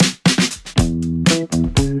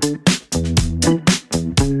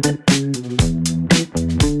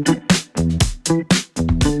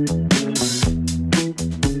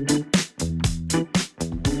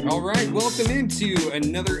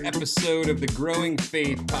another episode of the Growing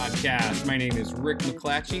Faith podcast. My name is Rick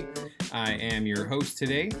McClatchy. I am your host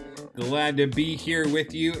today. Glad to be here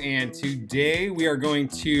with you, and today we are going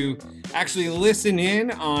to actually listen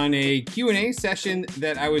in on a Q&A session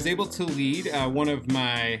that I was able to lead. One of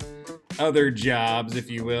my other jobs, if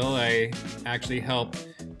you will. I actually help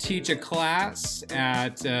teach a class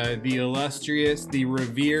at the illustrious, the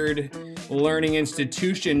revered learning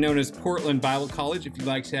institution known as Portland Bible College. If you'd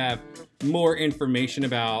like to have more information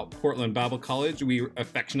about Portland Bible College, we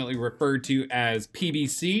affectionately refer to as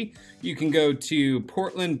PBC, you can go to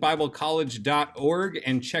portlandbiblecollege.org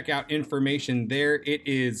and check out information there. It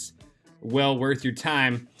is well worth your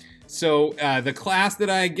time. So the class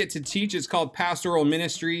that I get to teach is called Pastoral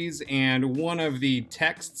Ministries, and one of the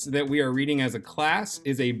texts that we are reading as a class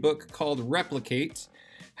is a book called Replicate,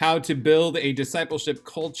 How to Build a Discipleship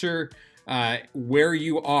Culture Where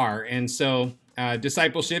You Are. And so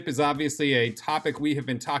discipleship is obviously a topic we have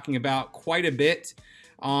been talking about quite a bit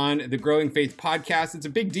on the Growing Faith podcast. It's a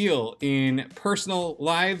big deal in personal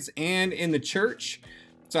lives and in the church.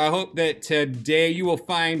 So I hope that today you will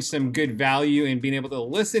find some good value in being able to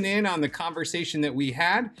listen in on the conversation that we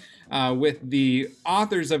had with the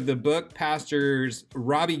authors of the book, Pastors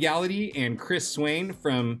Robbie Gallaty and Chris Swain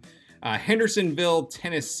from Hendersonville,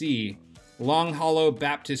 Tennessee, Long Hollow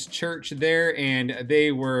Baptist Church there, and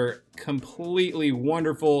they were completely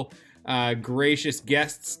wonderful, gracious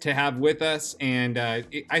guests to have with us, and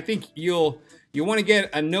I think you'll want to get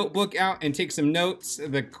a notebook out and take some notes.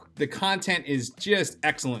 The content is just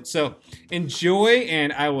excellent. So enjoy,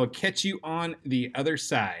 and I will catch you on the other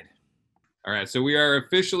side. All right, so we are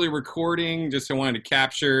officially recording. Just I wanted to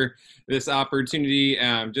capture this opportunity.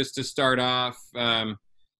 Just to start off,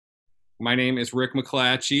 my name is Rick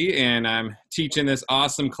McClatchy, and I'm teaching this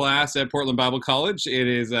awesome class at Portland Bible College. It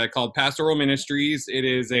is called Pastoral Ministries. It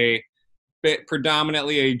is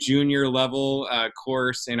predominantly a junior level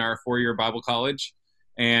course in our 4-year Bible college,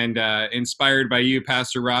 and inspired by you,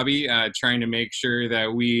 Pastor Robbie, trying to make sure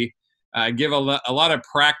that we give a lot of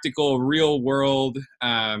practical, real world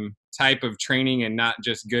type of training and not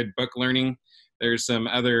just good book learning. There's some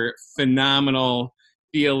other phenomenal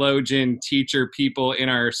theologian, teacher people in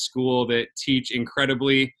our school that teach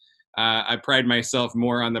incredibly. I pride myself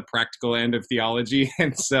more on the practical end of theology,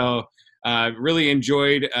 and so really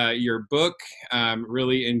enjoyed your book,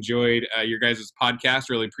 really enjoyed your guys' podcast,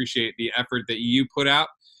 really appreciate the effort that you put out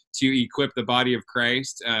to equip the body of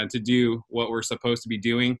Christ to do what we're supposed to be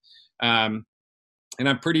doing. And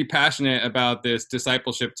I'm pretty passionate about this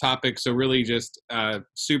discipleship topic, so really just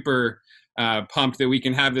super pumped that we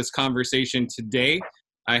can have this conversation today.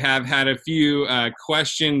 I have had a few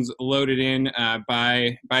questions loaded in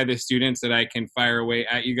by the students that I can fire away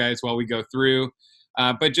at you guys while we go through.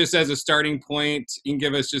 But just as a starting point, you can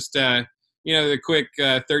give us just, the quick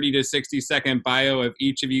 30 to 60 second bio of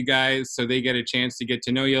each of you guys so they get a chance to get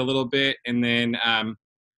to know you a little bit. And then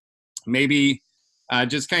maybe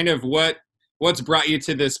just kind of what's brought you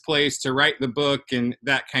to this place to write the book and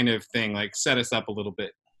that kind of thing, like set us up a little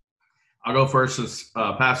bit. I'll go first since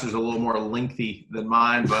pastor's a little more lengthy than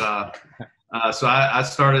mine. But so I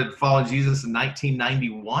started following Jesus in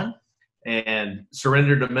 1991. And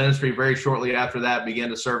surrendered to ministry very shortly after that, began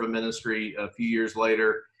to serve a ministry a few years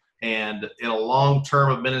later. And in a long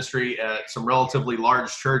term of ministry at some relatively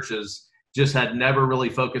large churches, just had never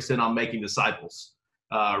really focused in on making disciples.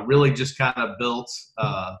 Really just kind of built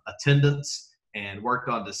attendance and worked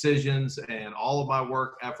on decisions. And all of my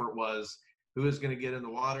work effort was, who is going to get in the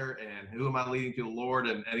water and who am I leading to the Lord?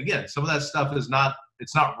 And again, some of that stuff it's not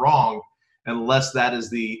wrong, unless that is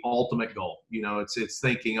the ultimate goal. It's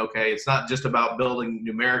thinking, okay, it's not just about building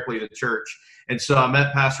numerically the church. And so I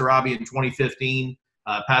met Pastor Robbie in 2015,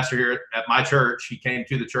 pastor here at my church. He came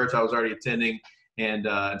to the church I was already attending, and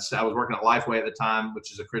I was working at Lifeway at the time,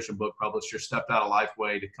 which is a Christian book publisher, stepped out of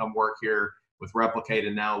Lifeway to come work here with Replicate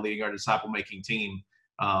and now leading our disciple-making team.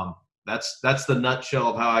 That's the nutshell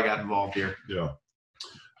of how I got involved here. Yeah.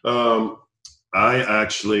 I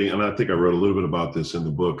actually, and I think I wrote a little bit about this in the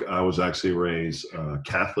book, I was actually raised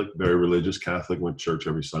Catholic, very religious Catholic, went to church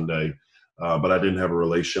every Sunday, but I didn't have a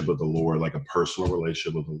relationship with the Lord, like a personal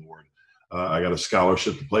relationship with the Lord. I got a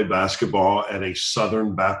scholarship to play basketball at a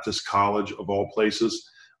Southern Baptist college of all places,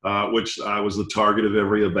 which I was the target of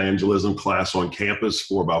every evangelism class on campus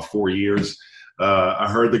for about 4 years. I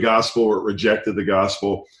heard the gospel, or rejected the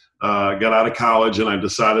gospel, got out of college, and I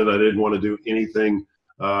decided I didn't want to do anything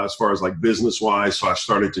as far as like business-wise. So I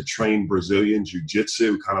started to train Brazilian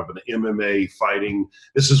Jiu-Jitsu, kind of an MMA fighting.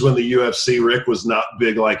 This is when the UFC, Rick, was not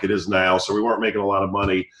big like it is now. So we weren't making a lot of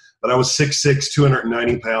money. But I was 6'6",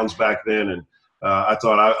 290 pounds back then, and I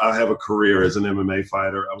thought I have a career as an MMA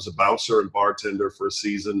fighter. I was a bouncer and bartender for a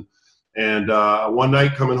season. And one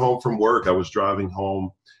night coming home from work, I was driving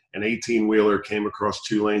home. An 18-wheeler came across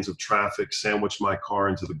 2 lanes of traffic, sandwiched my car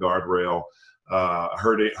into the guardrail,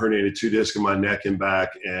 herniated 2 discs in my neck and back.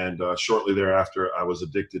 And shortly thereafter, I was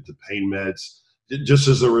addicted to pain meds, just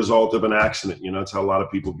as a result of an accident. That's how a lot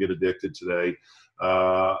of people get addicted today.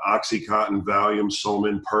 Oxycontin, Valium,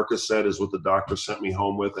 Solmin, Percocet is what the doctor sent me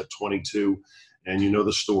home with at 22. And you know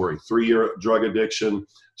the story. 3-year drug addiction,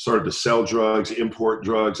 started to sell drugs, import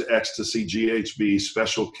drugs, ecstasy, GHB,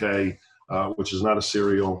 Special K, which is not a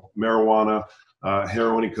cereal, marijuana,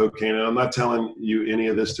 heroin, and cocaine. And I'm not telling you any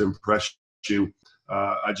of this to impress you.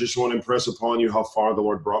 I just want to impress upon you how far the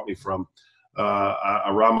Lord brought me from. I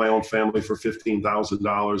robbed my own family for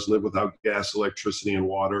 $15,000, lived without gas, electricity, and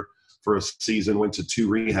water for a season, went to 2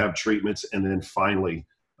 rehab treatments, and then finally,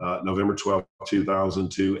 November 12,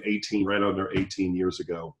 2002, right under 18 years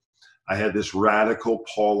ago, I had this radical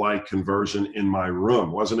Paul-like conversion in my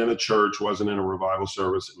room. Wasn't in a church, wasn't in a revival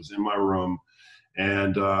service. It was in my room.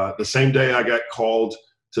 And the same day I got called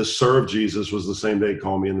to serve Jesus was the same day he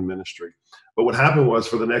called me in the ministry. But what happened was,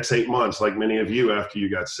 for the next 8 months, like many of you after you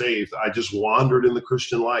got saved, I just wandered in the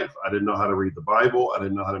Christian life. I didn't know how to read the Bible. I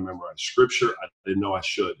didn't know how to memorize scripture. I didn't know I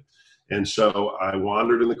should. And so I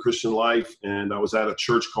wandered in the Christian life, and I was at a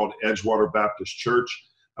church called Edgewater Baptist Church.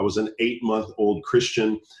 I was an 8-month-old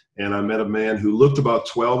Christian, and I met a man who looked about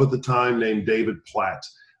 12 at the time named David Platt.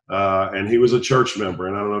 And he was a church member.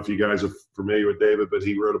 And I don't know if you guys are familiar with David, but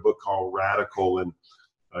he wrote a book called Radical, and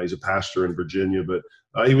he's a pastor in Virginia. But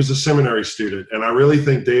he was a seminary student. And I really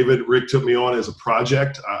think Rick took me on as a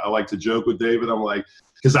project. I like to joke with David. I'm like,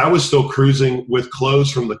 because I was still cruising with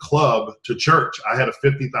clothes from the club to church. I had a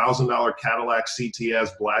 $50,000 Cadillac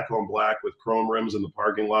CTS, black on black with chrome rims in the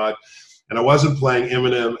parking lot. And I wasn't playing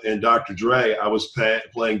Eminem and Dr. Dre. I was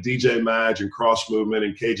playing DJ Madge and Cross Movement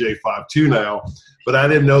and KJ52 now. But I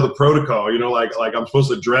didn't know the protocol, like I'm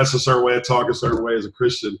supposed to dress a certain way, talk a certain way as a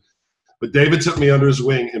Christian. But David took me under his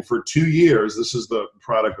wing. And for 2 years, this is the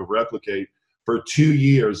product of Replicate. For 2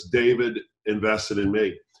 years, David invested in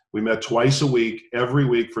me. We met twice a week, every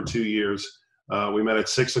week for 2 years. We met at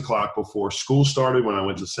 6 o'clock before school started when I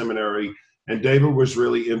went to seminary. And David was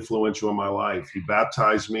really influential in my life. He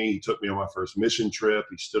baptized me. He took me on my first mission trip.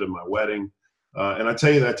 He stood at my wedding. And I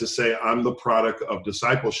tell you that to say I'm the product of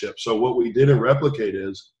discipleship. So what we did in Replicate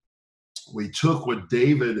is we took what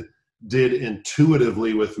David did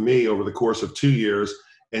intuitively with me over the course of 2 years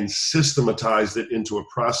and systematized it into a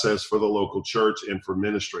process for the local church and for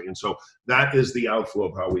ministry. And so that is the outflow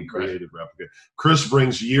of how we created Replicate. Chris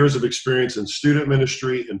brings years of experience in student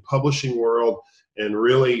ministry, in publishing world, and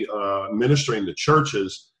really ministering to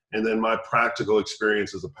churches. And then my practical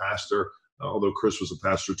experience as a pastor, although Chris was a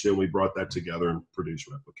pastor too, and we brought that together and produced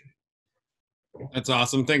Replicate. That's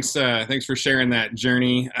awesome. Thanks for sharing that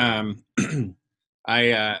journey. I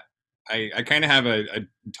kind of have a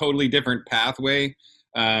totally different pathway.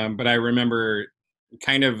 But I remember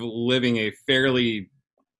kind of living a fairly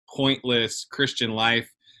pointless Christian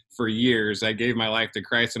life for years. I gave my life to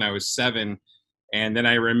Christ when I was 7. And then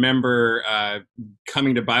I remember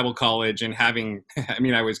coming to Bible college and having,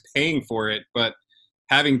 I was paying for it, but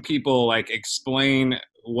having people like explain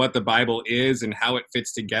what the Bible is and how it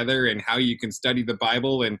fits together and how you can study the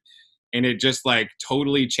Bible. And it just like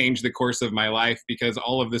totally changed the course of my life, because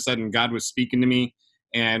all of a sudden God was speaking to me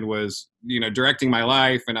and was, directing my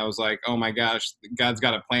life. And I was like, oh my gosh, God's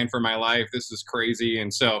got a plan for my life. This is crazy.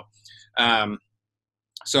 And so,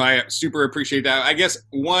 so I super appreciate that. I guess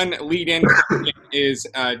one lead in is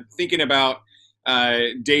thinking about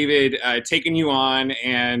David taking you on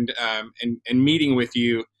and meeting with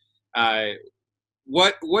you.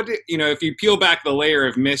 What if you peel back the layer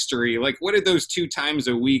of mystery, like what did those 2 times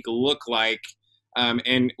a week look like?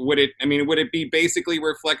 And would it be basically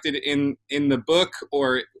reflected in the book,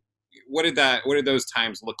 or what did those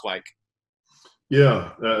times look like?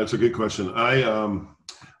 Yeah, that's a good question.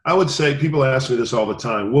 I would say, people ask me this all the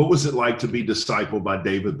time. What was it like to be discipled by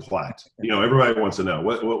David Platt? Everybody wants to know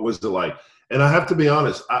what was it like? And I have to be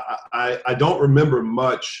honest, I don't remember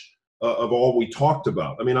much of all we talked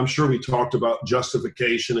about. I'm sure we talked about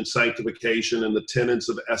justification and sanctification and the tenets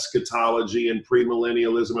of eschatology and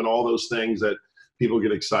premillennialism and all those things that people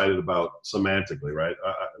get excited about semantically, right?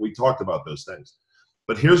 We talked about those things.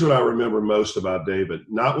 But here's what I remember most about David.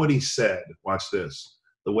 Not what he said, watch this,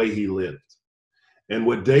 the way he lived. And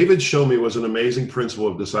what David showed me was an amazing principle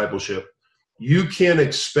of discipleship. You can't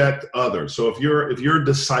expect others. So if you're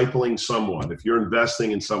discipling someone, if you're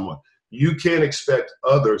investing in someone, you can't expect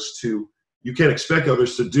others to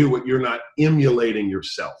do what you're not emulating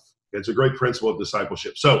yourself. It's a great principle of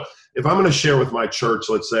discipleship. So if I'm going to share with my church,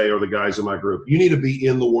 let's say, or the guys in my group, you need to be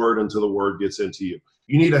in the Word until the Word gets into you.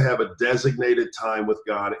 You need to have a designated time with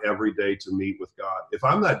God every day to meet with God. If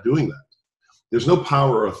I'm not doing that, there's no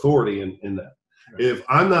power or authority in that. Right. If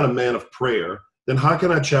I'm not a man of prayer, then how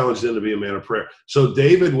can I challenge them to be a man of prayer? So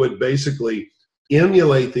David would basically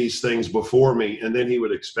emulate these things before me, and then he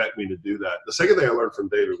would expect me to do that. The second thing I learned from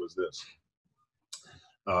David was this.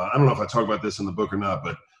 I don't know if I talk about this in the book or not,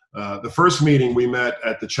 but the first meeting we met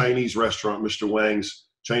at the Chinese restaurant, Mr. Wang's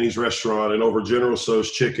Chinese restaurant, and over General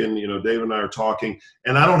Tso's chicken, Dave and I are talking,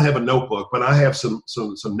 and I don't have a notebook, but I have some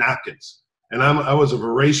napkins. And I was a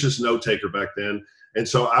voracious note taker back then. And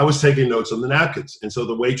so I was taking notes on the napkins. And so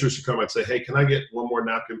the waitress would come, I'd say, hey, can I get one more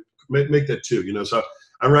napkin? Make that two, So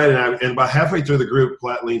I'm writing out, and about halfway through the group,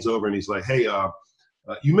 Platt leans over and he's like, hey,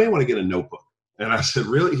 you may want to get a notebook. And I said,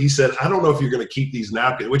 really? He said, I don't know if you're going to keep these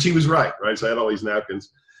napkins, which he was right? So I had all these napkins.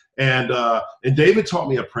 And David taught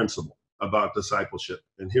me a principle about discipleship.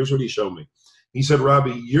 And here's what he showed me. He said,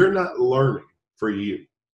 Robbie, you're not learning for you.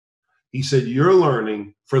 He said, you're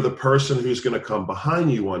learning for the person who's going to come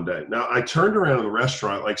behind you one day. Now, I turned around in the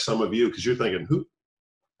restaurant like some of you, because you're thinking, who?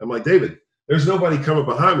 I'm like, David, there's nobody coming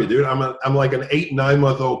behind me, dude. I'm like an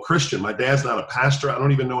 8-9-month-old Christian. My dad's not a pastor. I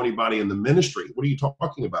don't even know anybody in the ministry. What are you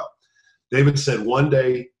talking about? David said, one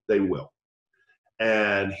day they will.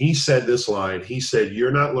 And he said this line. He said,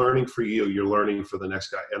 you're not learning for you. You're learning for the next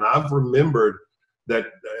guy. And I've remembered that,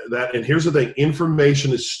 and here's the thing,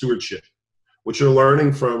 information is stewardship. What you're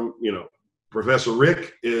learning from, Professor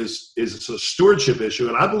Rick is a stewardship issue.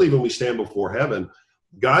 And I believe when we stand before heaven,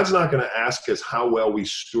 God's not going to ask us how well we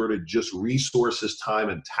stewarded just resources, time,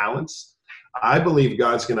 and talents. I believe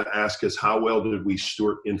God's going to ask us how well did we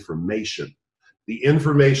steward information, the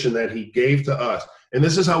information that he gave to us. And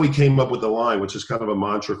this is how we came up with the line, which is kind of a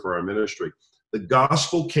mantra for our ministry. The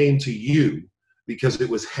gospel came to you because it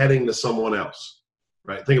was heading to someone else.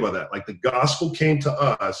 Right? Think about that. Like the gospel came to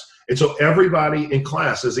us. And so everybody in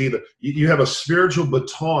class is either, you have a spiritual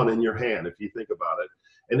baton in your hand, if you think about it.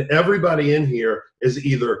 And everybody in here is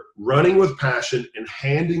either running with passion and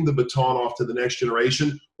handing the baton off to the next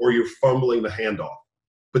generation, or you're fumbling the handoff.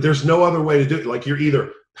 But there's no other way to do it. Like you're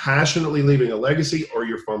either passionately leaving a legacy or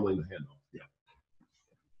you're fumbling the handoff. Yeah.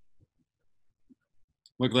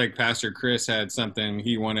 Looked like Pastor Chris had something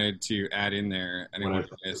he wanted to add in there. I didn't want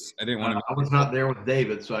to miss. I was not there with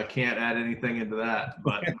David, so I can't add anything into that.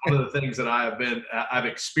 But one of the things that I've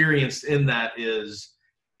experienced in that is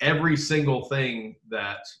every single thing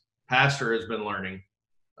that Pastor has been learning.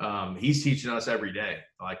 He's teaching us every day.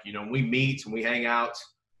 Like, when we meet and we hang out,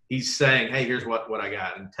 he's saying, hey, here's what I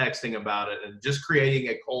got, and texting about it, and just creating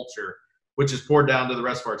a culture which is poured down to the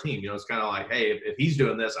rest of our team. It's kind of like, hey, if he's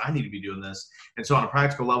doing this, I need to be doing this. And so on a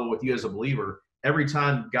practical level with you as a believer, every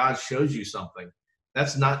time God shows you something,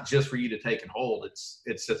 that's not just for you to take and hold.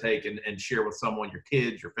 It's to take and share with someone, your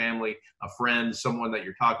kids, your family, a friend, someone that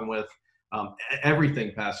you're talking with.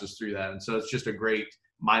 Everything passes through that. And so it's just a great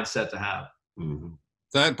mindset to have. Mm-hmm.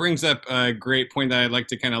 So that brings up a great point that I'd like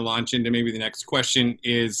to kind of launch into. Maybe the next question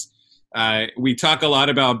is, we talk a lot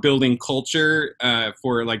about building culture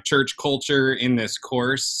for like church culture in this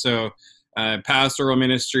course. So pastoral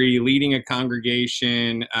ministry, leading a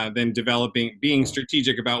congregation, then being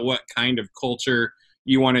strategic about what kind of culture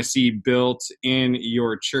you want to see built in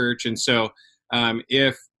your church. And so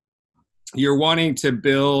if you're wanting to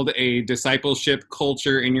build a discipleship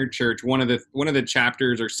culture in your church, one of the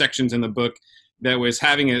chapters or sections in the book that was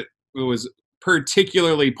was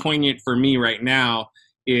particularly poignant for me right now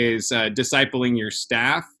is discipling your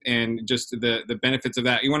staff and just the benefits of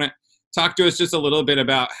that. You want to talk to us just a little bit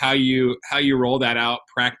about how you roll that out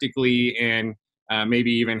practically, and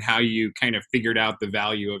maybe even how you kind of figured out the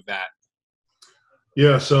value of that.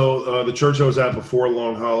 Yeah, so the church I was at before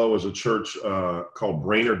Long Hollow was a church called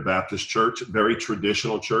Brainerd Baptist Church, very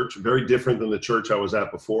traditional church, very different than the church I was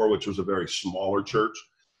at before, which was a very smaller church.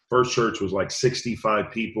 First church was like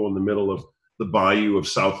 65 people in the middle of the bayou of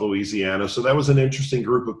South Louisiana. So that was an interesting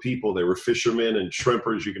group of people. They were fishermen and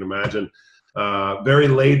shrimpers, you can imagine. Very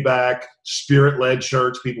laid back, spirit-led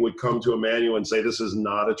church. People would come to Emmanuel and say, this is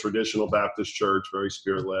not a traditional Baptist church, very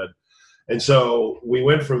spirit-led. And so we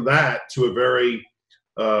went from that to a very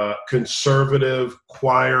conservative,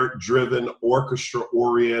 choir-driven,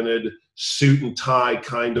 orchestra-oriented, suit and tie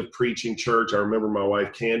kind of preaching church. I remember my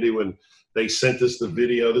wife Candy, when they sent us the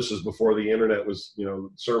video. This was before the internet was,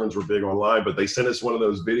 sermons were big online, but they sent us one of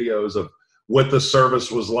those videos of what the service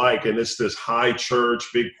was like. And it's this high church,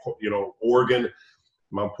 big, organ.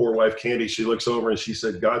 My poor wife Candy, she looks over and she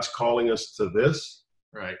said, God's calling us to this.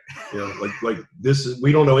 Right. Like this is,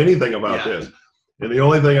 we don't know anything about this. And the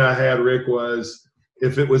only thing I had, Rick, was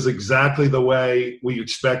if it was exactly the way we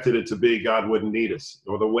expected it to be, God wouldn't need us.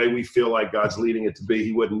 Or the way we feel like God's leading it to be,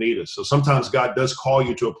 he wouldn't need us. So sometimes God does call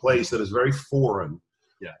you to a place that is very foreign,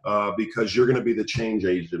 because you're going to be the change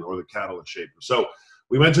agent or the catalyst shaper. So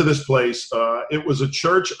we went to this place. It was a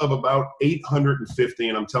church of about 850,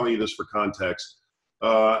 and I'm telling you this for context.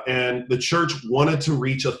 And the church wanted to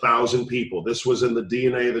reach 1,000 people. This was in the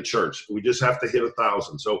DNA of the church. We just have to hit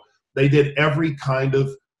 1,000. So they did every kind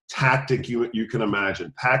of tactic you can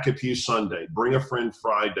imagine. Pack a pew Sunday, bring a friend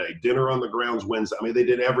Friday, dinner on the grounds Wednesday. I mean, they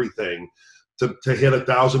did everything to hit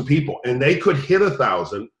 1,000 people. And they could hit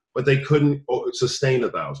 1,000, but they couldn't sustain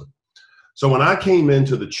 1,000. So when I came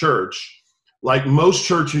into the church, like most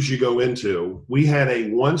churches you go into, we had a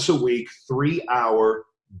once a week, 3-hour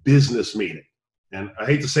business meeting. And I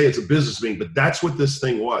hate to say it's a business meeting, but that's what this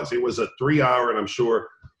thing was. It was a 3-hour, and I'm sure,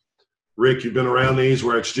 Rick, you've been around these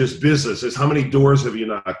where it's just business. It's how many doors have you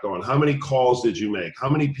knocked on? How many calls did you make? How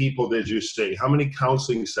many people did you see? How many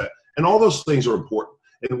counseling set? And all those things are important.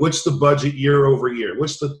 And what's the budget year over year?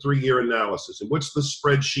 What's the 3-year analysis? And what's the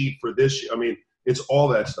spreadsheet for this year? I mean, it's all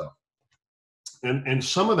that stuff. And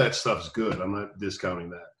some of that stuff's good. I'm not discounting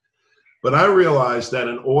that. But I realized that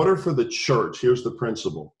in order for the church, here's the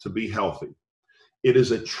principle, to be healthy, it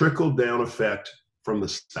is a trickle-down effect from the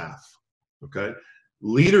staff, okay?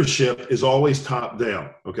 Leadership is always top-down,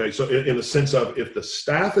 okay? So in the sense of if the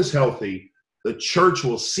staff is healthy, the church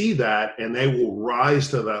will see that and they will rise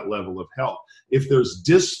to that level of health. If there's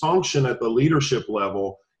dysfunction at the leadership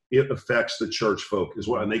level, it affects the church folk as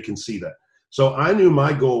well, and they can see that. So I knew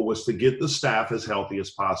my goal was to get the staff as healthy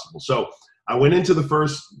as possible. So I went into the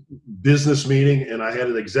first business meeting, and I had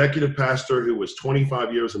an executive pastor who was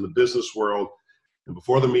 25 years in the business world. And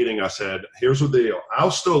before the meeting, I said, here's the deal.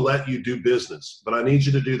 I'll still let you do business, but I need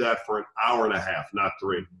you to do that for an hour and a half, not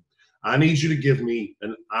 3. I need you to give me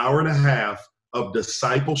an hour and a half of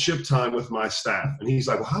discipleship time with my staff. And he's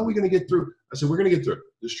like, well, how are we going to get through? I said, we're going to get through it.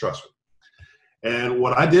 Just trust me. And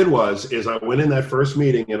what I did is I went in that first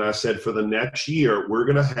meeting and I said, for the next year, we're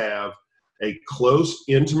going to have a close,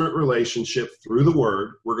 intimate relationship through the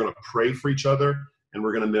word. We're going to pray for each other, and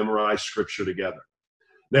we're going to memorize scripture together.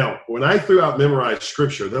 Now, when I threw out memorize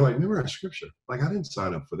scripture, they're like, memorize scripture? Like, I didn't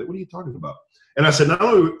sign up for that. What are you talking about? And I said, not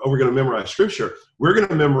only are we going to memorize scripture, we're going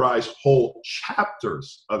to memorize whole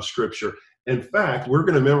chapters of scripture. In fact, we're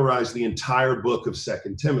going to memorize the entire book of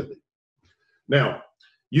 2 Timothy. Now,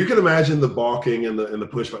 you can imagine the balking and the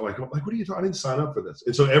pushback, like, what are you talking? I didn't sign up for this.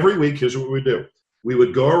 And so every week, here's what we do. We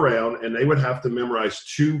would go around and they would have to memorize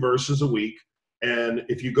 2 verses a week. And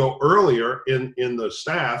if you go earlier in the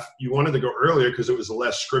staff, you wanted to go earlier because it was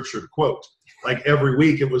less scripture to quote. Like every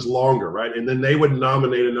week it was longer, right? And then they would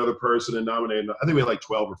nominate another person and nominate another. I think we had like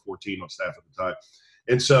 12 or 14 on staff at the time.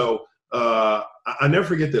 And so I never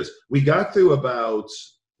forget this. We got through about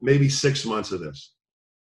maybe 6 months of this.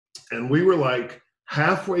 And we were like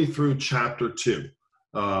halfway through chapter 2.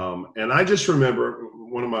 And I just remember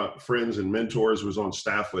one of my friends and mentors was on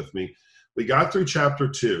staff with me. We got through chapter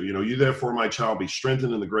 2. You therefore, my child, be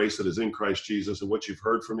strengthened in the grace that is in Christ Jesus, and what you've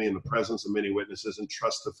heard from me in the presence of many witnesses, and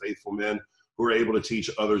trust the faithful men who are able to teach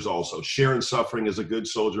others also. Share in suffering as a good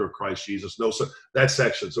soldier of Christ Jesus. That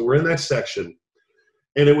section. So we're in that section.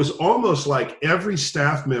 And it was almost like every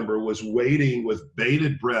staff member was waiting with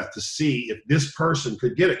bated breath to see if this person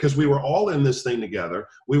could get it, because we were all in this thing together.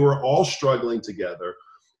 We were all struggling together.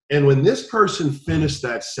 And when this person finished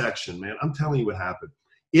that section, man, I'm telling you what happened.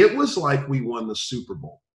 It was like we won the Super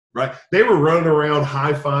Bowl, right? They were running around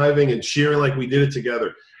high-fiving and cheering like we did it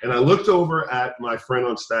together. And I looked over at my friend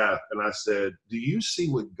on staff and I said, do you see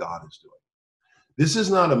what God is doing? This is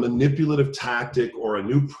not a manipulative tactic or a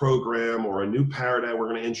new program or a new paradigm we're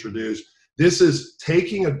going to introduce. This is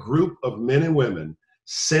taking a group of men and women,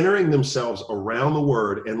 centering themselves around the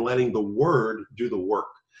word and letting the word do the work.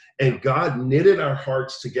 And God knitted our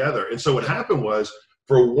hearts together. And so what happened was,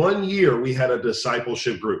 for 1 year, we had a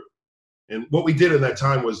discipleship group. And what we did in that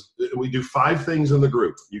time was we do 5 things in the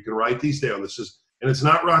group. You can write these down. And it's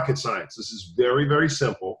not rocket science. This is very, very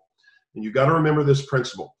simple. And you got to remember this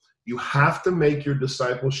principle. You have to make your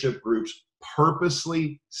discipleship groups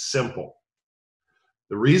purposely simple.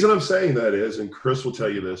 The reason I'm saying that is, and Chris will tell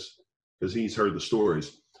you this because he's heard the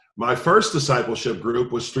stories, my first discipleship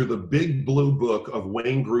group was through the big blue book of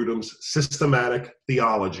Wayne Grudem's Systematic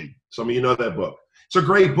Theology. Some of you know that book. It's a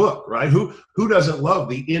great book, right? Who doesn't love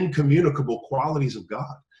the incommunicable qualities of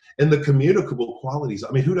God and the communicable qualities?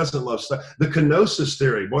 I mean, who doesn't love stuff? The kenosis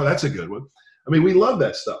theory, boy, that's a good one. I mean, we love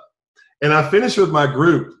that stuff. And I finished with my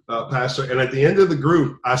group, Pastor, and at the end of the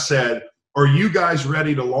group, I said, are you guys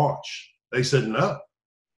ready to launch? They said, no.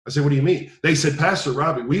 I said, what do you mean? They said, Pastor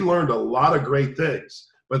Robbie, we learned a lot of great things,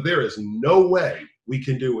 but there is no way we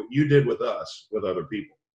can do what you did with us with other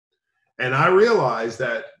people. And I realized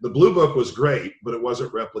that the Blue Book was great, but it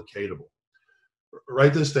wasn't replicatable.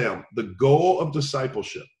 Write this down. The goal of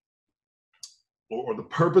discipleship, or the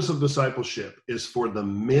purpose of discipleship, is for the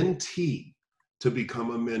mentee to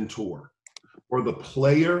become a mentor, or the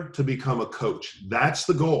player to become a coach. That's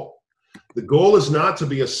the goal. The goal is not to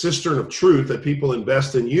be a cistern of truth that people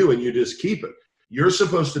invest in you and you just keep it. You're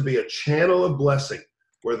supposed to be a channel of blessing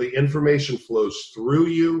where the information flows through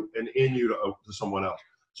you and in you to someone else.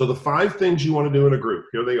 So the 5 things you want to do in a group,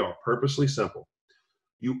 here they are, purposely simple.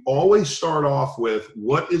 You always start off with,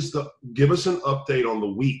 give us an update on the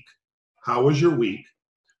week. How was your week?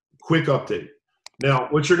 Quick update. Now,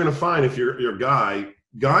 what you're going to find if you're a guy,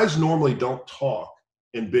 guys normally don't talk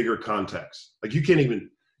in bigger contexts. Like you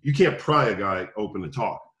can't pry a guy open to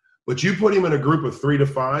talk, but you put him in a group of 3 to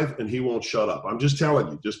 5 and he won't shut up. I'm just telling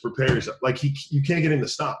you, just prepare yourself. Like you can't get him to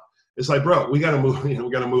stop. It's like, bro, we got to move, we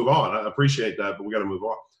got to move on. I appreciate that, but we got to move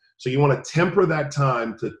on. So you want to temper that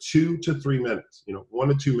time to 2 to 3 minutes, 1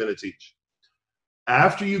 to 2 minutes each.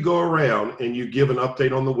 After you go around and you give an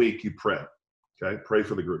update on the week, you pray. Okay. Pray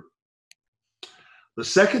for the group. The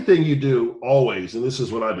second thing you do always, and this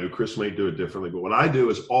is what I do, Chris may do it differently, but what I do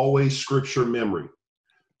is always scripture memory.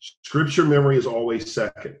 Scripture memory is always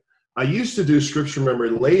second. I used to do scripture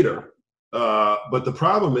memory later, but the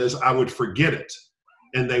problem is I would forget it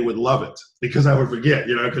and they would love it because I would forget,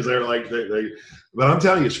 because they're like, but I'm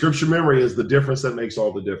telling you, scripture memory is the difference that makes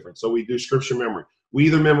all the difference. So we do scripture memory. We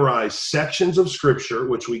either memorize sections of scripture,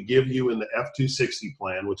 which we give you in the F260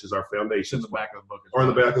 plan, which is our foundation. In the back of the book. Or in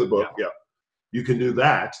the back of the book, yeah. You can do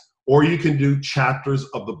that, or you can do chapters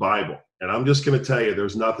of the Bible. And I'm just going to tell you,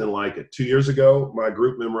 there's nothing like it. 2 years ago, my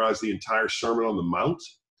group memorized the entire Sermon on the Mount.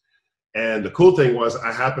 And the cool thing was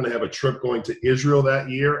I happened to have a trip going to Israel that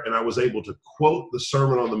year, and I was able to quote the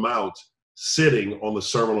Sermon on the Mount sitting on the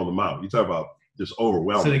Sermon on the Mount. You talk about just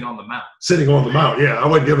overwhelming. Sitting on the mount. Sitting on the mount, yeah. I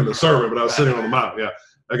wasn't giving the sermon, but I was sitting on the mount, yeah.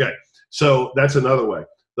 Okay, so that's another way.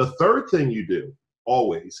 The third thing you do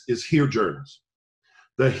always is hear journals.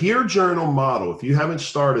 The Hear Journal model, if you haven't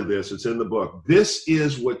started this, it's in the book. This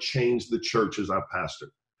is what changed the church as I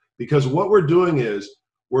pastored. Because what we're doing is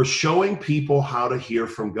we're showing people how to hear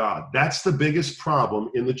from God. That's the biggest problem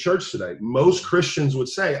in the church today. Most Christians would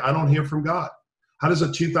say, I don't hear from God. How does a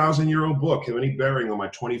 2,000-year-old book have any bearing on my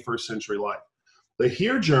 21st century life? The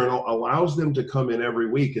Hear Journal allows them to come in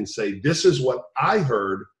every week and say, this is what I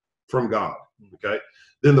heard from God, okay?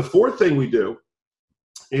 Then the fourth thing we do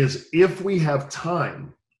is if we have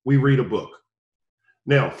time, we read a book.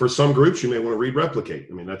 Now, for some groups, you may want to read Replicate.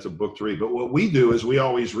 I mean, that's a book to read. But what we do is we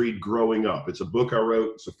always read Growing Up. It's a book I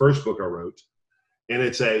wrote. It's the first book I wrote. And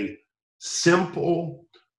it's a simple,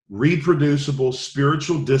 reproducible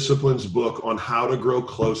spiritual disciplines book on how to grow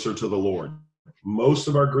closer to the Lord. Most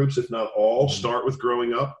of our groups, if not all, start with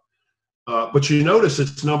Growing Up. But you notice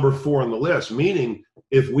it's number 4 on the list, meaning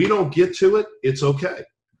if we don't get to it, it's okay.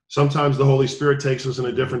 Sometimes the Holy Spirit takes us in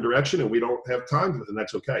a different direction and we don't have time for it, and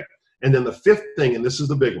that's okay. And then the fifth thing, and this is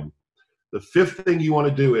the big one, the fifth thing you want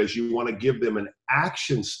to do is you want to give them an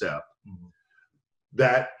action step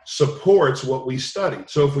that supports what we studied.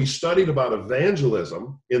 So if we studied about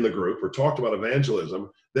evangelism in the group or talked about evangelism,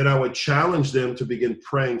 then I would challenge them to begin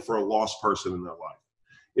praying for a lost person in their life.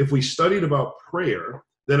 If we studied about prayer,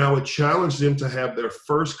 then I would challenge them to have their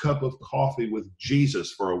first cup of coffee with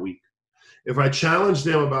Jesus for a week. If I challenge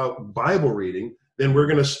them about Bible reading, then we're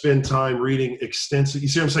going to spend time reading extensive. You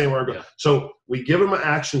see what I'm saying? Where I go? Yeah. So we give them an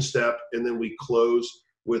action step, and then we close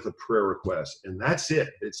with a prayer request. And that's it.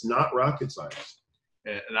 It's not rocket science.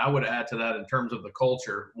 And I would add to that in terms of the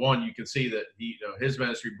culture. One, you can see that his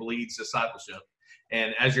ministry bleeds discipleship.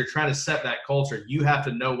 And as you're trying to set that culture, you have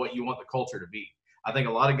to know what you want the culture to be. I think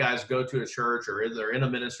a lot of guys go to a church or they're in a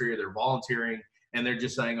ministry or they're volunteering and they're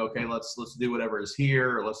just saying, okay, let's do whatever is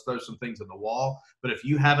here, or let's throw some things at the wall. But if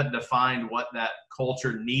you haven't defined what that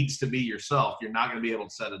culture needs to be yourself, you're not going to be able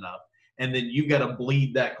to set it up. And then you've got to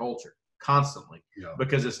bleed that culture constantly,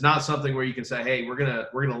 because it's not something where you can say, hey, we're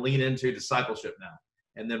gonna lean into discipleship now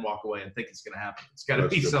and then walk away and think it's going to happen. It's got to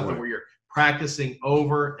be something where you're practicing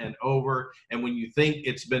over and over. And when you think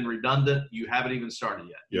it's been redundant, you haven't even started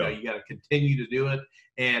yet. You got to continue to do it.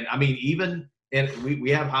 And I mean, and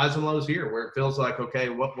we have highs and lows here where it feels like, okay,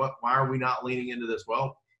 why are we not leaning into this?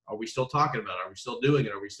 Well, are we still talking about it? Are we still doing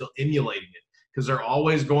it? Are we still emulating it? Because they're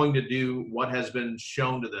always going to do what has been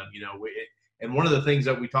shown to them. And one of the things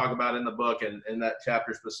that we talk about in the book and in that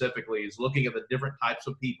chapter specifically is looking at the different types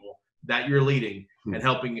of people that you're leading and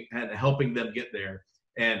helping them get there.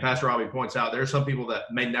 And Pastor Robbie points out there are some people that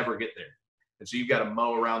may never get there. And so you've got to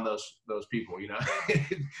mow around those people, you know.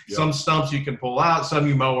 Some stumps you can pull out, some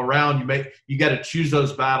you mow around. You got to choose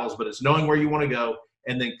those battles, but it's knowing where you want to go,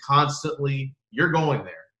 and then constantly you're going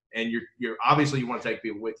there, and you're obviously you want to take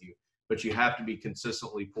people with you, but you have to be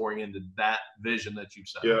consistently pouring into that vision that you've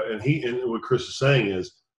set. Yeah, and what Chris is saying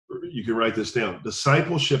is, you can write this down.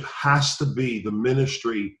 Discipleship has to be the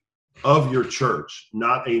ministry of your church,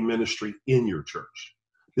 not a ministry in your church.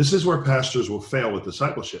 This is where pastors will fail with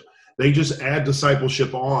discipleship. They just add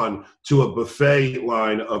discipleship on to a buffet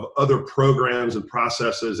line of other programs and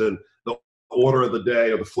processes and the order of the day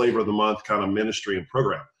or the flavor of the month kind of ministry and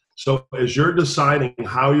program. So as you're deciding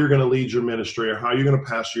how you're going to lead your ministry or how you're going to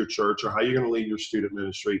pastor your church or how you're going to lead your student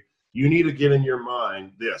ministry, you need to get in your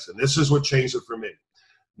mind this, and this is what changed it for me.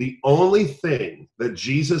 The only thing that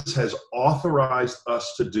Jesus has authorized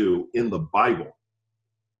us to do in the Bible,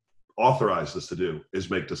 authorized us to do, is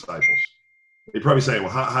make disciples. You're probably saying,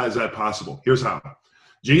 well, how is that possible? Here's how.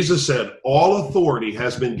 Jesus said, all authority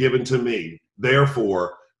has been given to me,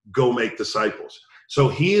 therefore go make disciples. So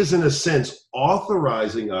he is, in a sense,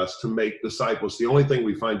 authorizing us to make disciples. The only thing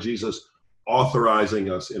we find Jesus authorizing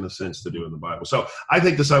us, in a sense, to do in the Bible. So I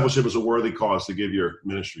think discipleship is a worthy cause to give your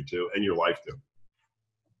ministry to and your life to.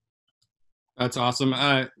 That's awesome.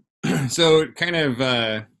 So kind of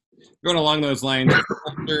going along those lines,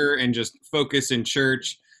 and just focus in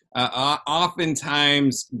church.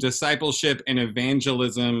 Oftentimes, discipleship and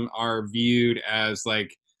evangelism are viewed as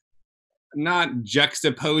like not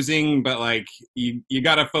juxtaposing, but like you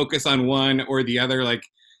got to focus on one or the other. Like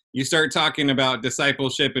you start talking about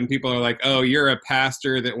discipleship and people are like, oh, you're a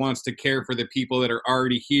pastor that wants to care for the people that are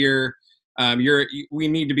already here. We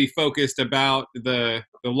need to be focused about the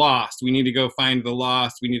lost. We need to go find the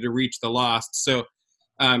lost. We need to reach the lost. So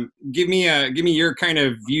give me your kind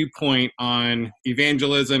of viewpoint on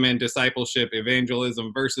evangelism and discipleship,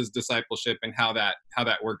 evangelism versus discipleship, and how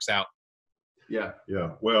that works out. Yeah.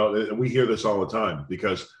 Well, we hear this all the time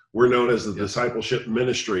because we're known as the discipleship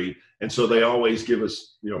ministry, and so they always give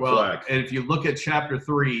us, flack. And if you look at chapter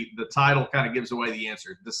 3, the title kind of gives away the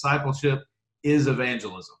answer. Discipleship is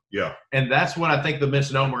evangelism. Yeah. And that's what I think the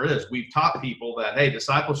misnomer is. We've taught people that, hey,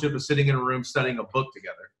 discipleship is sitting in a room studying a book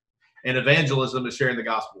together, and evangelism is sharing the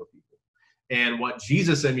gospel with people. And what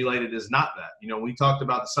Jesus emulated is not that. We talked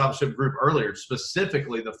about the discipleship group earlier.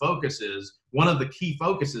 Specifically, the focus is, one of the key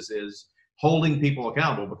focuses is holding people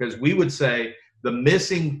accountable, because we would say the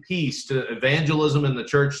missing piece to evangelism in the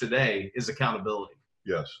church today is accountability.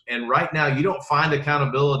 Yes. And right now, you don't find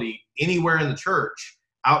accountability anywhere in the church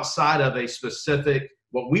outside of a specific,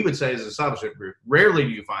 what we would say is a discipleship group. Rarely do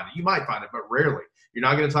you find it. You might find it, but rarely. You're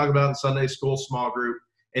not going to talk about it in Sunday school, small group.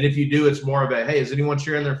 And if you do, it's more of a, hey, is anyone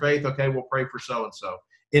sharing their faith? Okay, we'll pray for so-and-so.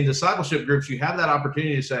 In discipleship groups, you have that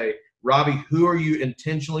opportunity to say, Robbie, who are you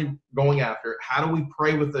intentionally going after? How do we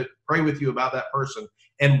pray with you about that person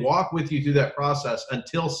and walk with you through that process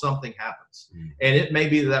until something happens? And it may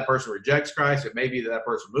be that person rejects Christ. It may be that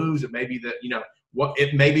person moves. It may be that,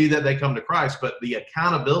 it may be that they come to Christ, but the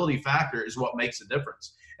accountability factor is what makes a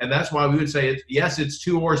difference. And that's why we would say, it's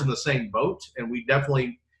two oars in the same boat. And we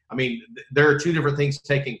definitely, there are two different things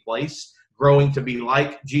taking place, growing to be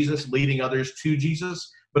like Jesus, leading others to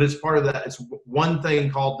Jesus. But it's part of that. It's one thing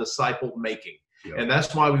called disciple making. Yeah. And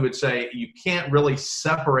that's why we would say you can't really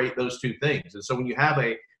separate those two things. And so when you have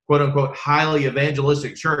a quote unquote highly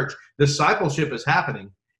evangelistic church, discipleship is happening.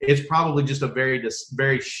 It's probably just a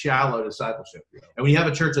very shallow discipleship. Yeah. And when you have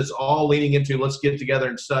a church that's all leaning into, let's get together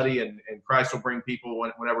and study, and Christ will bring people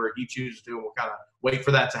whenever he chooses to, and we'll kind of wait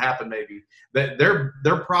for that to happen maybe, that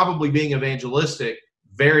they're probably being evangelistic,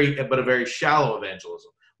 but a very shallow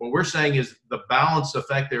evangelism. What we're saying is the balanced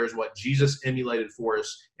effect there is what Jesus emulated for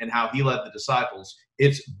us and how he led the disciples.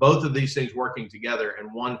 It's both of these things working together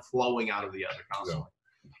and one flowing out of the other constantly.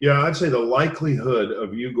 Yeah, I'd say the likelihood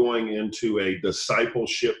of you going into a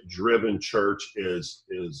discipleship-driven church is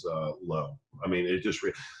low.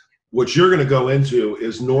 What you're going to go into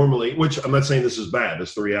is normally, which I'm not saying this is bad,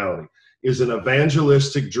 it's the reality, is an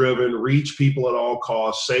evangelistic-driven, reach people at all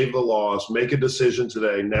costs, save the lost, make a decision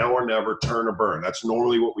today, now or never, turn or burn. That's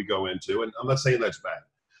normally what we go into, and I'm not saying that's bad.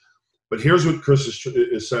 But here's what Chris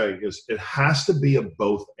is saying, is it has to be a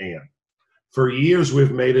both and. For years,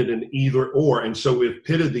 we've made it an either or, and so we've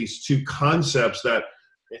pitted these two concepts that,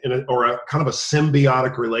 or a kind of a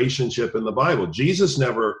symbiotic relationship in the Bible. Jesus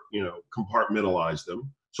never, compartmentalized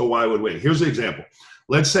them, so why would we? Here's the example.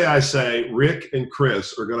 Let's say I say Rick and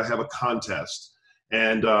Chris are going to have a contest,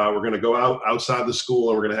 and we're going to go outside the school,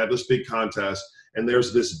 and we're going to have this big contest, and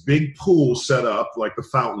there's this big pool set up like the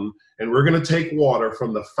fountain, and we're going to take water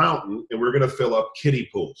from the fountain and we're going to fill up kiddie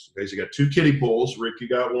pools. Okay, so you got 2 kiddie pools. Rick, you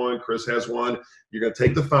got one. Chris has one. You're going to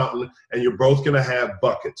take the fountain and you're both going to have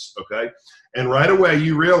buckets. Okay. And right away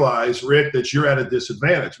you realize, Rick, that you're at a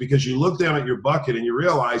disadvantage because you look down at your bucket and you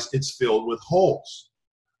realize it's filled with holes.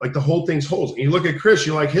 Like the whole thing's holes. And you look at Chris,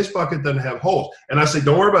 you're like, his bucket doesn't have holes. And I say,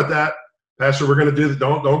 don't worry about that, Pastor. We're going to do that.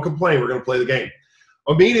 Don't complain. We're going to play the game.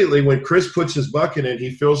 Immediately when Chris puts his bucket in, he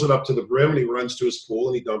fills it up to the brim and he runs to his pool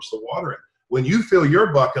and he dumps the water in. When you fill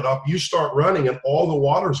your bucket up, you start running and all the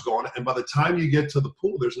water's gone. And by the time you get to the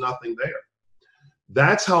pool, there's nothing there.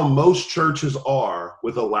 That's how most churches are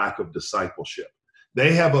with a lack of discipleship.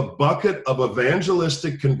 They have a bucket of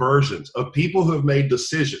evangelistic conversions, of people who have made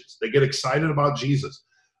decisions. They get excited about Jesus,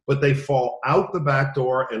 but they fall out the back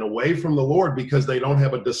door and away from the Lord because they don't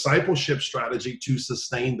have a discipleship strategy to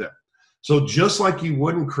sustain them. So just like you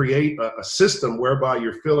wouldn't create a system whereby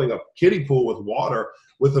you're filling a kiddie pool with water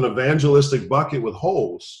with an evangelistic bucket with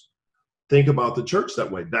holes, think about the church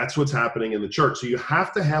that way. That's what's happening in the church. So you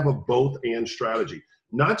have to have a both and strategy,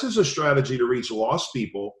 not just a strategy to reach lost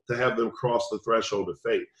people, to have them cross the threshold of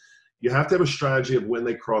faith. You have to have a strategy of when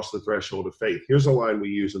they cross the threshold of faith. Here's a line we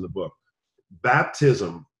use in the book.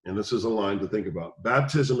 Baptism, and this is a line to think about,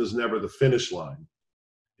 baptism is never the finish line.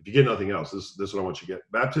 If you get nothing else, this is what I want you to get.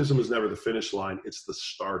 Baptism is never the finish line. It's the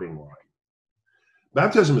starting line.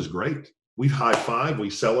 Baptism is great. We high five, we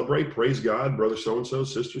celebrate, praise God, brother so-and-so,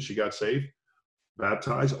 sister, she got saved,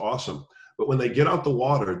 baptized, awesome. But when they get out the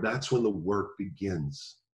water, that's when the work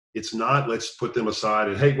begins. It's not, let's put them aside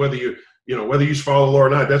and, hey, whether you follow the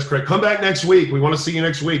Lord or not, that's correct. Come back next week. We want to see you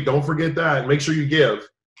next week. Don't forget that. Make sure you give.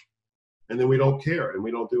 And then we don't care and we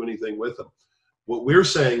don't do anything with them. What we're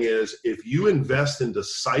saying is if you invest in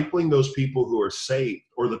discipling those people who are saved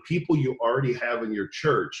or the people you already have in your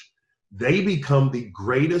church, they become the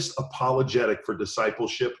greatest apologetic for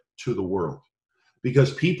discipleship to the world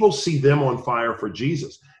because people see them on fire for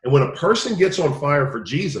Jesus. And when a person gets on fire for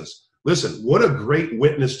Jesus, listen, what a great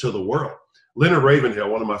witness to the world. Leonard Ravenhill,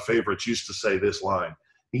 one of my favorites, used to say this line.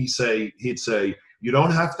 He'd say, you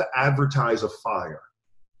don't have to advertise a fire.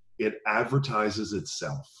 It advertises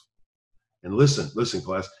itself. And listen,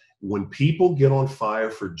 class, when people get on fire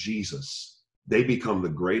for Jesus, they become the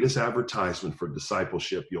greatest advertisement for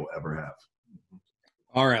discipleship you'll ever have.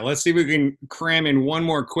 All right, let's see if we can cram in one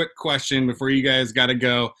more quick question before you guys got to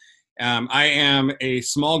go. I am a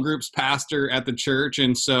small groups pastor at the church,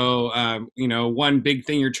 and so, one big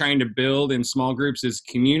thing you're trying to build in small groups is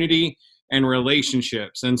community and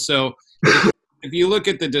relationships. And so if you look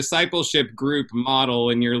at the discipleship group model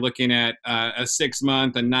and you're looking at a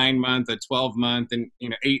 6-month, a 9-month, a 12-month, and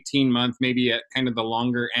 18-month, maybe at kind of the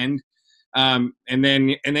longer end, and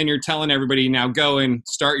then you're telling everybody now go and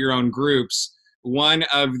start your own groups. One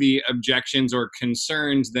of the objections or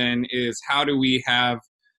concerns then is how do we have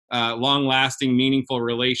long-lasting, meaningful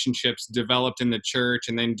relationships developed in the church,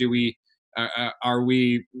 and then are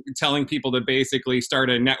we telling people to basically start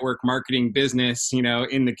a network marketing business,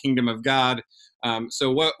 in the kingdom of God?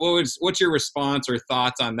 So what's your response or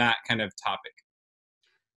thoughts on that kind of topic?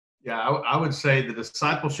 Yeah, I would say the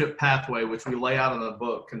discipleship pathway, which we lay out in the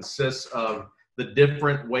book, consists of the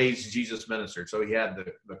different ways Jesus ministered. So he had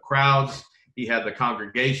the crowds, he had the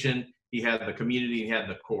congregation, he had the community, he had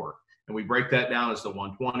the core. And we break that down as the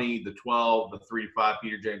 120, the 12, the 3 to 5,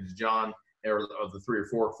 Peter, James, and John, or of the 3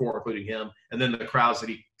 or 4, including him, and then the crowds that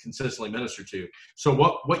he consistently ministered to. So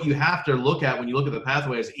what you have to look at when you look at the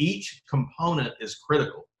pathway is each component is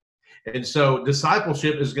critical. And so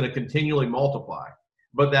discipleship is going to continually multiply,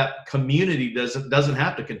 but that community doesn't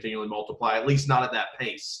have to continually multiply, at least not at that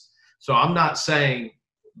pace. So I'm not saying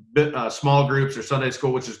small groups or Sunday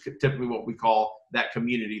school, which is typically what we call that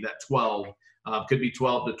community, that 12, could be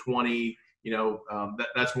 12 to 20.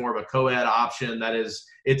 That's more of a co-ed option. That is,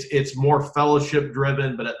 it's more fellowship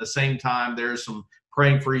driven, but at the same time, there's some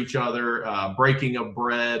praying for each other, breaking of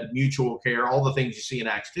bread, mutual care, all the things you see in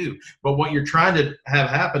Acts 2. But what you're trying to have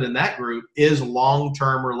happen in that group is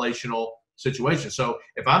long-term relational situations. So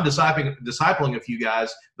if I'm discipling a few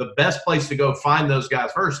guys, the best place to go find those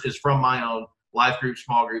guys first is from my own life group,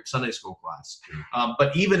 small group, Sunday school class.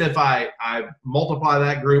 But even if I multiply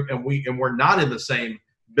that group and we're not in the same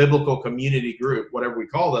biblical community group, whatever we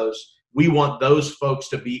call those, we want those folks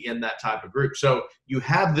to be in that type of group. So you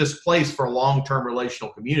have this place for long-term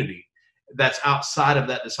relational community that's outside of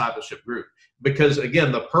that discipleship group. Because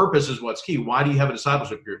again, the purpose is what's key. Why do you have a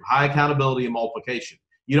discipleship group? High accountability and multiplication.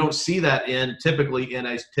 You don't see that typically in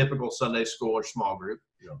a typical Sunday school or small group.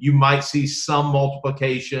 Yeah. You might see some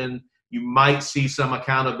multiplication. You might see some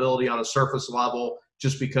accountability on a surface level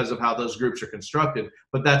just because of how those groups are constructed.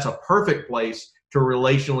 But that's a perfect place to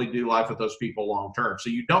relationally do life with those people long term. So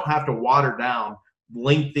you don't have to water down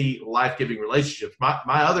lengthy, life-giving relationships. My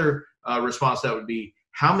other response to that would be,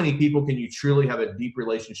 how many people can you truly have a deep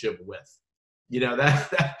relationship with?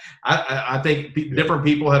 I think different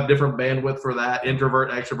people have different bandwidth for that, introvert,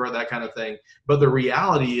 extrovert, that kind of thing. But the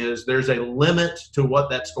reality is there's a limit to what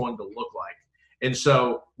that's going to look like. And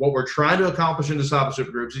so what we're trying to accomplish in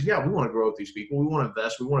discipleship groups is, we want to grow with these people. We want to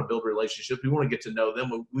invest. We want to build relationships. We want to get to know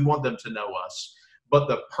them. We want them to know us. But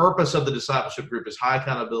the purpose of the discipleship group is high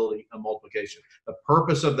accountability and multiplication. The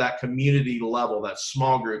purpose of that community level, that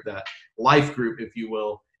small group, that life group, if you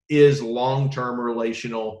will, is long-term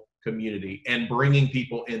relational community and bringing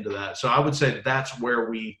people into that. So I would say that's where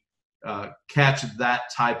we catch that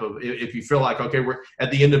type of, if you feel like, okay, we're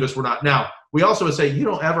at the end of this, we're not. Now, we also would say you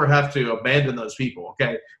don't ever have to abandon those people.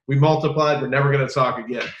 Okay, we multiplied, we're never going to talk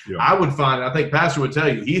again. Yeah. I think Pastor would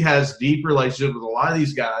tell you, he has deep relationships with a lot of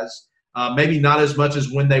these guys. Maybe not as much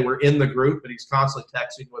as when they were in the group, but he's constantly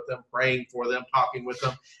texting with them, praying for them, talking with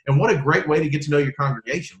them. And what a great way to get to know your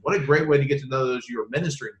congregation. What a great way to get to know those you're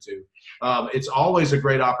ministering to. It's always a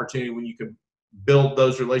great opportunity when you can build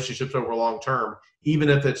those relationships over long term, even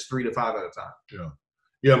if it's 3 to 5 at a time.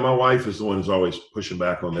 Yeah. My wife is the one who's always pushing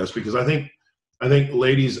back on this, because I think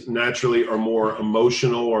ladies naturally are more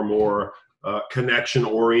emotional or more connection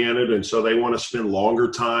oriented. And so they want to spend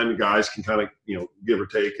longer time. Guys can kind of, give or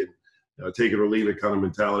take and take it or leave it kind of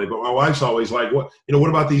mentality. But my wife's always like, what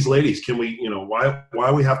about these ladies? Can we,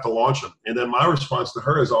 why we have to launch them? And then my response to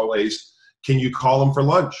her is always, can you call them for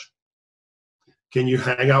lunch? Can you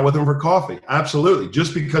hang out with them for coffee? Absolutely.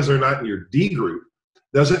 Just because they're not in your D group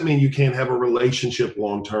doesn't mean you can't have a relationship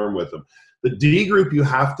long-term with them. The D group you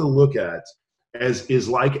have to look at as is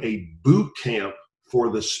like a boot camp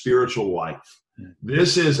for the spiritual life.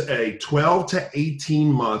 This is a 12 to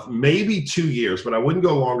 18 month, maybe 2 years, but I wouldn't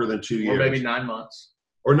go longer than 2 years. Or maybe 9 months.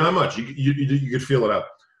 Or 9 months. You could feel it out.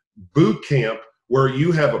 Boot camp where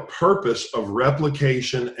you have a purpose of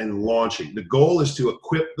replication and launching. The goal is to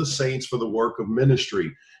equip the saints for the work of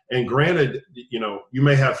ministry. And granted, you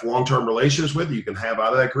may have long-term relationships with, you can have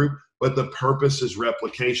out of that group, but the purpose is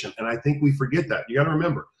replication. And I think we forget that. You got to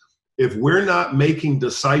remember, if we're not making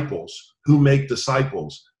disciples who make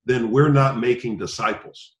disciples, then we're not making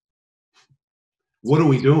disciples. What are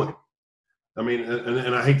we doing? I mean,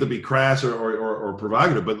 and I hate to be crass or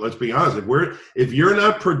provocative, but let's be honest. If you're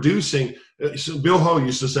not producing, so Bill Hull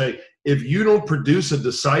used to say, if you don't produce a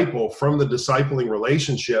disciple from the discipling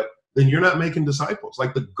relationship, then you're not making disciples.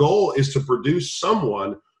 Like, the goal is to produce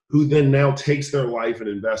someone who then now takes their life and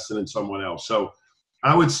invests it in someone else. So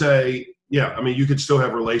I would say, you could still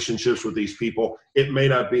have relationships with these people. It may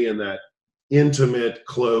not be in that intimate,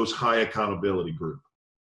 close, high accountability group.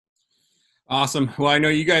 Awesome. Well, I know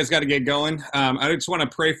you guys got to get going. I just want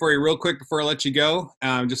to pray for you real quick before I let you go.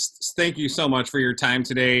 Just thank you so much for your time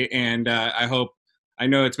today. And I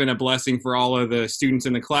know it's been a blessing for all of the students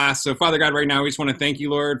in the class. So Father God, right now, we just want to thank you,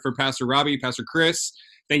 Lord, for Pastor Robbie, Pastor Chris.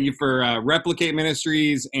 Thank you for Replicate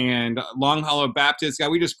Ministries and Long Hollow Baptist.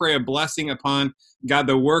 God, we just pray a blessing upon, God,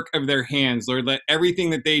 the work of their hands. Lord, let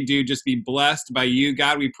everything that they do just be blessed by you.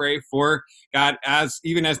 God, we pray for, God,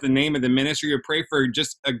 even as the name of the ministry, we pray for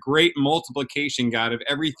just a great multiplication, God, of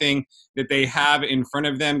everything that they have in front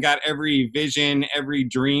of them. God, every vision, every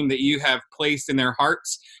dream that you have placed in their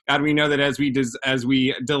hearts. God, we know that as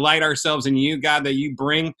we delight ourselves in you, God, that you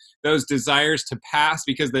bring those desires to pass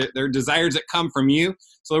because they're desires that come from you.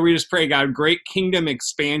 So Lord, we just pray, God, great kingdom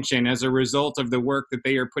expansion as a result of the work that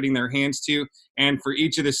they are putting their hands to. And for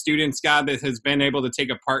each of the students, God, that has been able to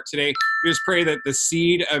take a part today, we just pray that the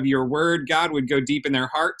seed of your word, God, would go deep in their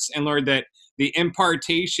hearts. And Lord, that the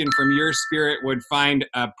impartation from your spirit would find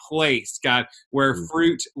a place, God, where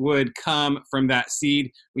fruit would come from that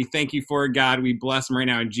seed. We thank you for it, God. We bless them right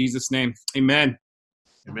now in Jesus' name. Amen.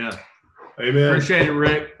 Amen. Amen. Appreciate it,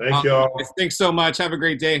 Rick. Thank y'all. Thanks so much. Have a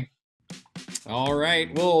great day. All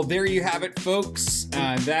right. Well, there you have it, folks.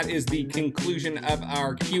 That is the conclusion of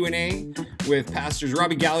our Q&A with Pastors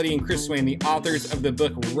Robbie Gallaty and Chris Swain, the authors of the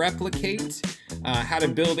book Replicate, How to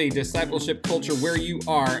Build a Discipleship Culture Where You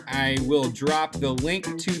Are. I will drop the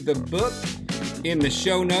link to the book in the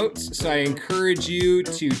show notes, so I encourage you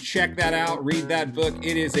to check that out, read that book.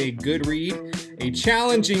 It is a good read, a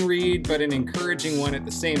challenging read, but an encouraging one at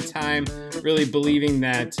the same time, really believing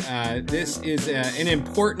that this is an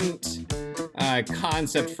important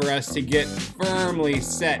concept for us to get firmly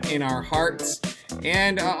set in our hearts,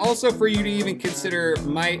 and also for you to even consider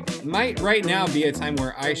might right now be a time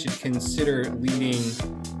where I should consider leading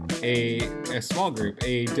a small group,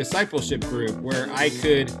 a discipleship group, where I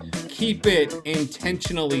could keep it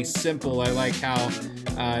intentionally simple. I like how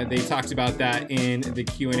they talked about that in the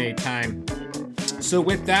Q&A time. So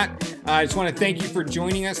with that, I just want to thank you for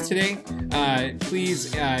joining us today.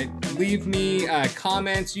 Please leave me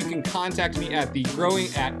comments. You can contact me at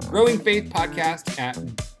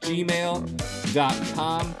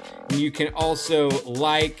growingfaithpodcast@gmail.com. And you can also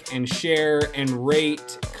like and share and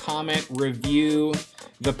rate, comment, review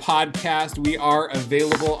the podcast. We are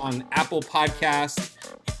available on Apple Podcasts,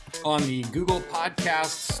 on the Google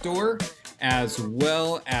Podcast Store, as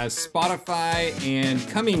well as Spotify, and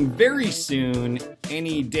coming very soon,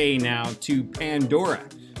 any day now, to Pandora.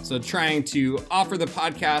 So trying to offer the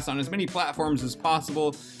podcast on as many platforms as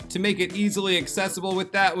possible to make it easily accessible.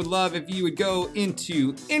 With that, would love if you would go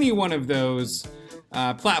into any one of those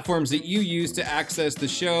platforms that you use to access the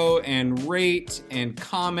show and rate and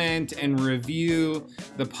comment and review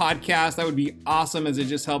the podcast. That would be awesome, as it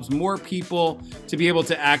just helps more people to be able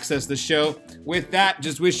to access the show. With that,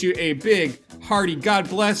 just wish you a big, hearty God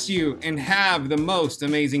bless you and have the most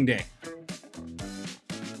amazing day.